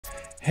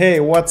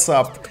Hey, what's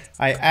up?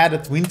 I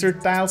added winter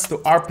tiles to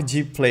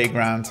RPG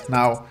Playground.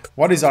 Now,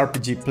 what is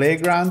RPG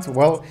Playground?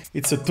 Well,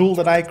 it's a tool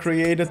that I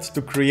created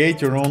to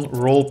create your own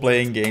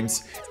role-playing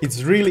games.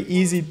 It's really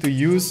easy to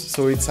use,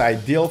 so it's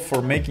ideal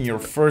for making your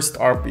first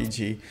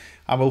RPG.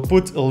 I will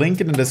put a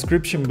link in the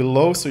description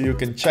below so you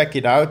can check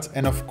it out.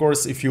 And of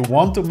course, if you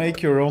want to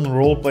make your own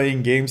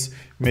role-playing games,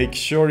 make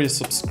sure you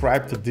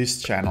subscribe to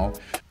this channel.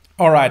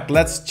 Alright,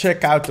 let's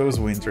check out those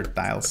winter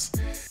tiles.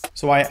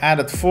 So I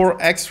added 4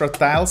 extra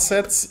tile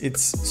sets.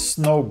 It's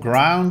snow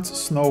ground,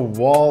 snow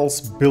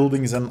walls,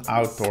 buildings and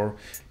outdoor.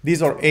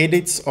 These are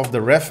edits of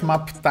the ref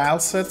map tile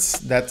sets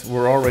that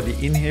were already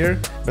in here,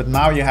 but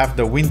now you have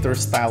the winter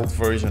styled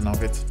version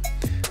of it.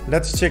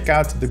 Let's check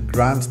out the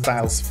ground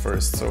tiles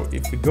first. So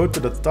if we go to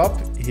the top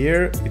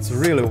here, it's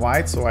really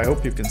white, so I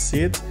hope you can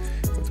see it.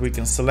 But we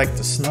can select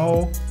the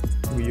snow,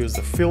 we use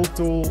the fill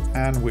tool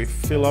and we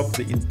fill up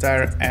the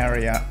entire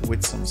area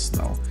with some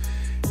snow.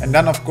 And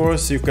then of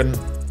course you can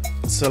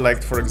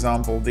select, for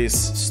example, this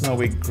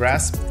snowy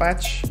grass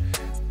patch.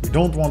 We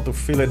don't want to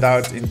fill it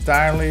out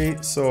entirely,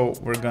 so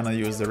we're gonna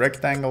use the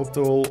rectangle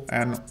tool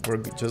and we're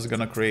just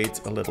gonna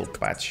create a little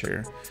patch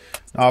here.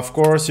 Now, of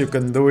course, you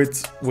can do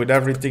it with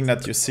everything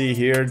that you see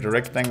here. The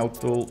rectangle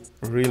tool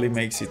really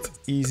makes it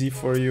easy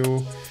for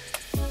you.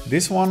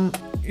 This one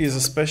is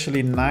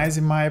especially nice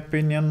in my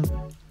opinion.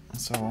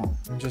 So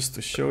just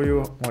to show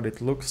you what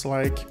it looks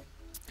like.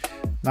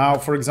 Now,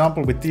 for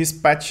example, with these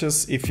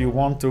patches, if you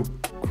want to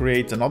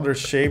create another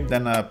shape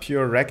than a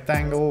pure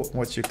rectangle,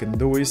 what you can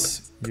do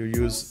is you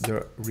use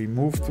the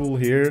remove tool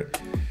here.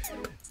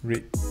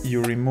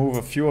 You remove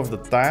a few of the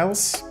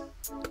tiles.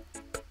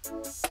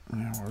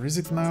 Where is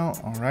it now?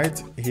 All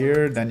right,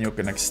 here, then you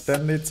can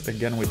extend it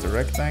again with the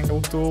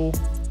rectangle tool.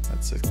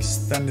 Let's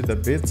extend it a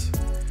bit.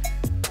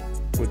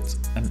 Put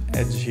an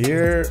edge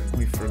here.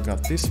 We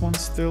forgot this one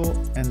still.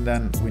 And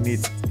then we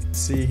need,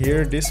 see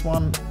here, this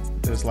one,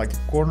 there's like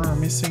a corner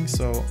missing.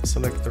 So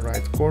select the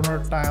right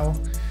corner tile.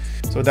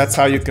 So that's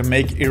how you can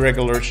make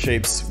irregular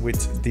shapes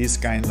with these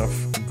kind of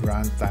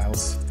ground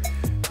tiles.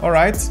 All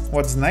right,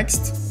 what's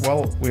next?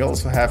 Well, we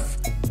also have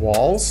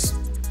walls,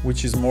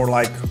 which is more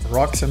like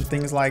rocks and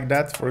things like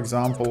that. For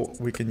example,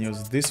 we can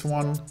use this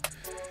one.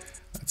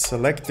 Let's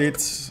select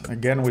it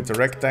again with the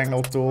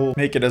rectangle tool.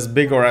 Make it as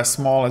big or as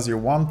small as you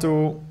want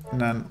to.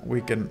 And then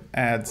we can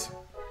add,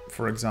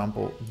 for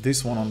example,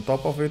 this one on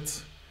top of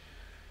it.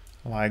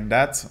 Like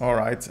that. All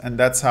right. And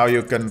that's how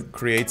you can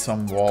create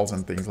some walls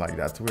and things like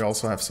that. We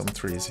also have some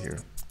trees here.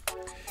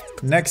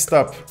 Next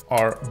up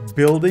are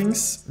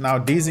buildings. Now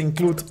these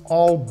include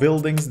all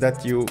buildings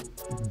that you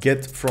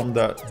get from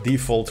the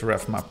default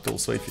ref map tool.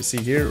 So if you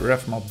see here,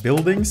 ref map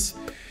buildings,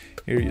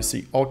 here you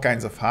see all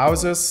kinds of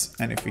houses.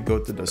 And if we go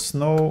to the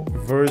snow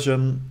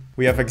version,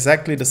 we have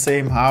exactly the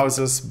same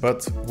houses,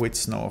 but with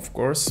snow, of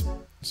course.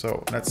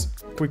 So let's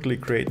quickly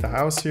create a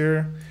house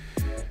here,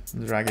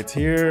 drag it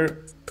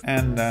here.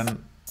 And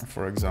then,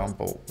 for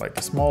example, like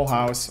a small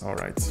house. All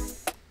right.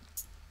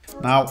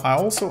 Now I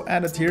also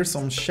added here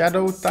some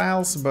shadow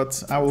tiles,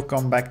 but I will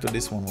come back to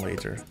this one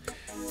later.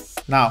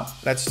 Now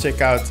let's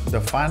check out the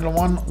final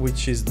one,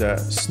 which is the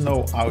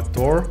snow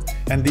outdoor.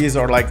 And these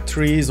are like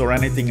trees or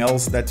anything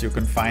else that you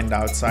can find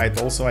outside.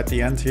 Also at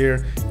the end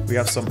here, we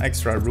have some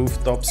extra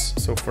rooftops.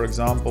 So for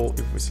example,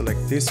 if we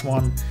select this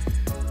one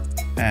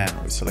and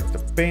we select the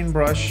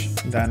paintbrush,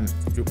 then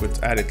you could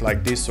add it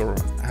like this or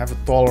have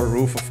a taller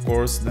roof, of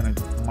course, then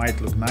it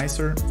might look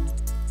nicer.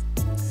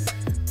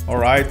 All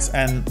right,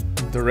 and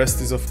the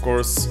rest is of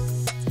course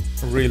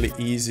really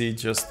easy.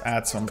 Just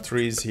add some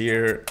trees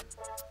here.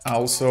 I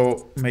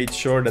also made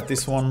sure that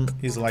this one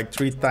is like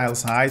 3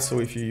 tiles high. So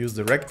if you use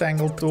the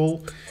rectangle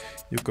tool,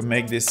 you can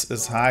make this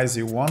as high as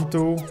you want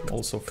to.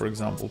 Also, for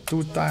example,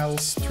 2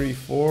 tiles, 3,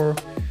 4,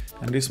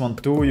 and this one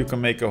too. You can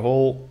make a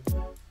whole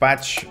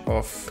patch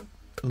of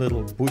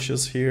little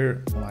bushes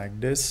here like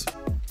this.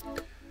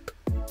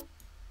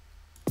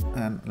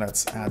 And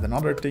let's add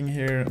another thing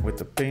here with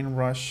the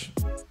paintbrush.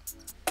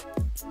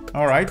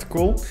 All right,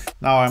 cool.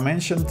 Now I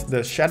mentioned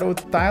the shadow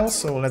tiles,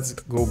 so let's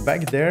go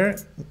back there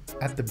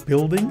at the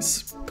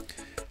buildings.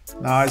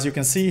 Now, as you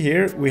can see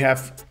here, we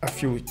have a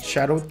few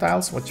shadow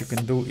tiles. What you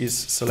can do is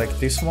select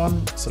this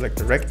one, select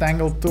the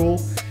rectangle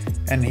tool,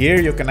 and here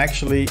you can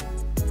actually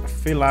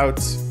fill out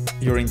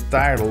your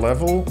entire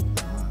level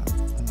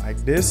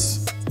like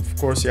this.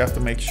 Of course, you have to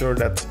make sure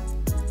that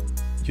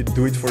you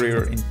do it for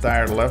your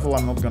entire level.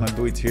 I'm not gonna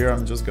do it here.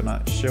 I'm just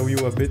gonna show you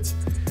a bit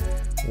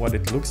what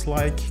it looks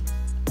like.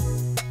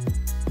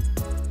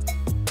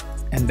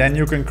 And then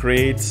you can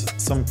create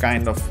some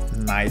kind of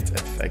night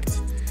effect.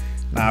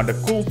 Now the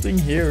cool thing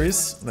here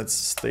is, let's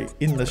stay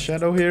in the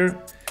shadow here.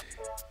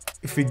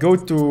 If we go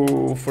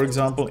to, for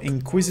example,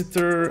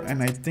 Inquisitor,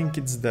 and I think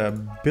it's the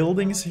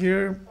buildings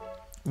here,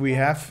 we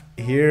have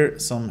here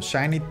some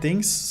shiny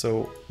things,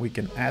 so we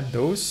can add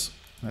those.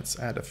 Let's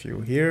add a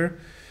few here.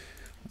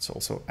 Let's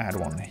also add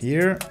one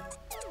here.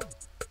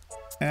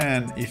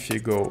 And if you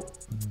go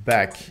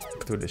back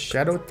to the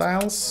shadow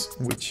tiles,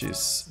 which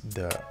is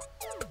the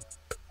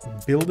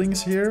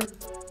buildings here,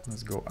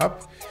 let's go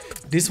up.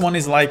 This one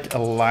is like a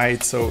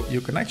light, so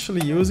you can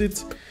actually use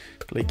it.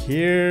 Click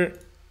here,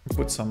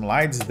 put some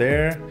lights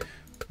there.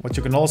 What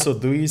you can also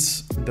do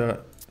is the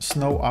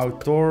snow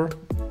outdoor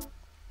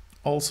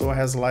also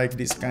has like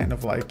this kind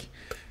of like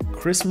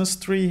Christmas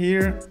tree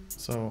here.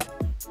 So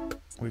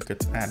we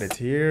could add it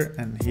here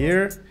and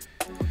here.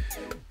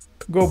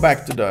 Go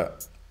back to the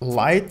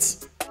light,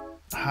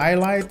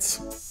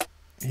 highlights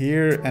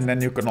here, and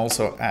then you can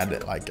also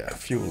add like a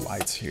few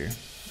lights here.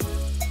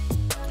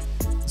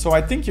 So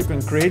I think you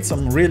can create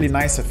some really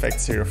nice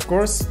effects here. Of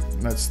course,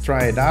 let's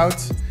try it out.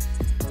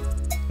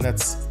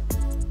 Let's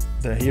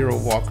the hero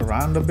walk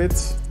around a bit.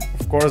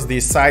 Of course,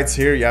 these sides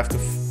here, you have to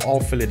all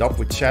fill it up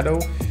with shadow.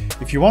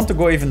 If you want to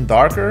go even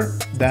darker,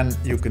 then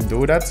you can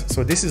do that.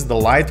 So this is the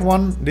light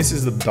one, this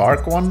is the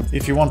dark one.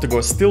 If you want to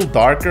go still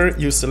darker,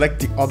 you select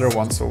the other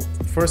one. So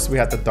first we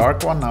had the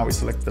dark one, now we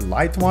select the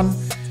light one.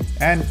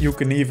 And you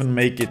can even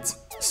make it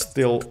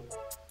still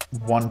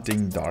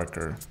wanting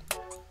darker,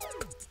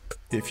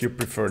 if you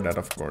prefer that,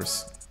 of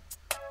course.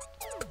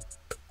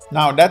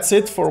 Now that's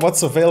it for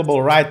what's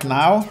available right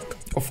now.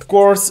 Of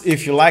course,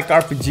 if you like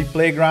RPG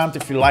Playground,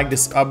 if you like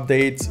this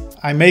update,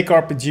 I make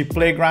RPG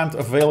Playground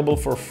available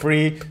for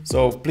free.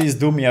 So please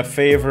do me a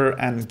favor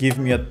and give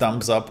me a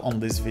thumbs up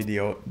on this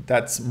video.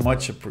 That's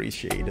much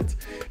appreciated.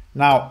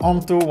 Now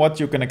on to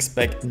what you can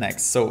expect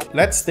next. So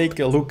let's take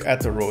a look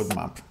at the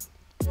roadmap.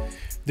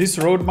 This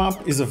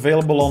roadmap is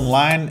available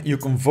online. You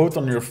can vote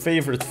on your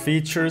favorite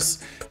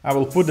features. I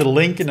will put a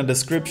link in the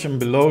description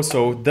below,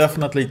 so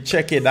definitely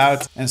check it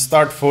out and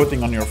start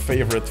voting on your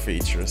favorite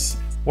features.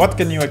 What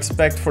can you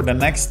expect for the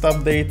next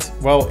update?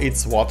 Well,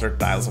 it's water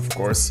tiles, of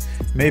course.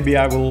 Maybe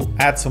I will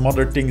add some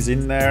other things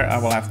in there, I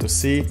will have to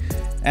see.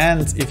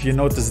 And if you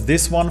notice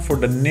this one, for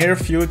the near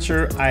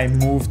future, I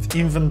moved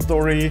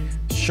inventory,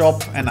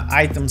 shop and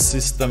item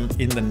system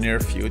in the near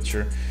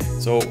future.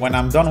 So when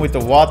I'm done with the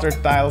water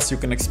tiles, you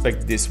can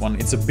expect this one.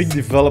 It's a big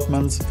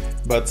development,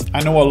 but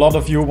I know a lot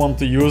of you want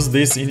to use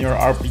this in your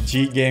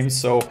RPG games,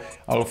 so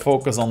I'll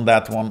focus on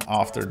that one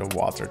after the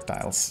water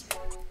tiles.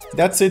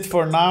 That's it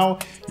for now.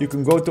 You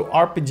can go to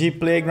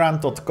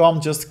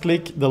rpgplayground.com, just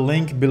click the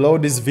link below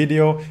this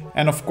video,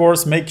 and of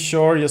course make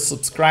sure you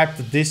subscribe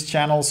to this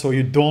channel so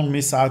you don't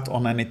miss out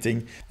on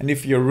anything. And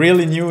if you're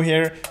really new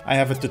here, I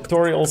have a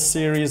tutorial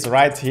series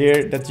right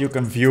here that you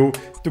can view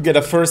to get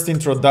a first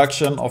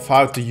introduction of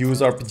how to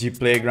use RPG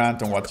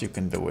Playground and what you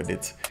can do with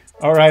it.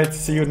 Alright,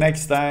 see you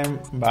next time.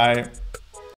 Bye.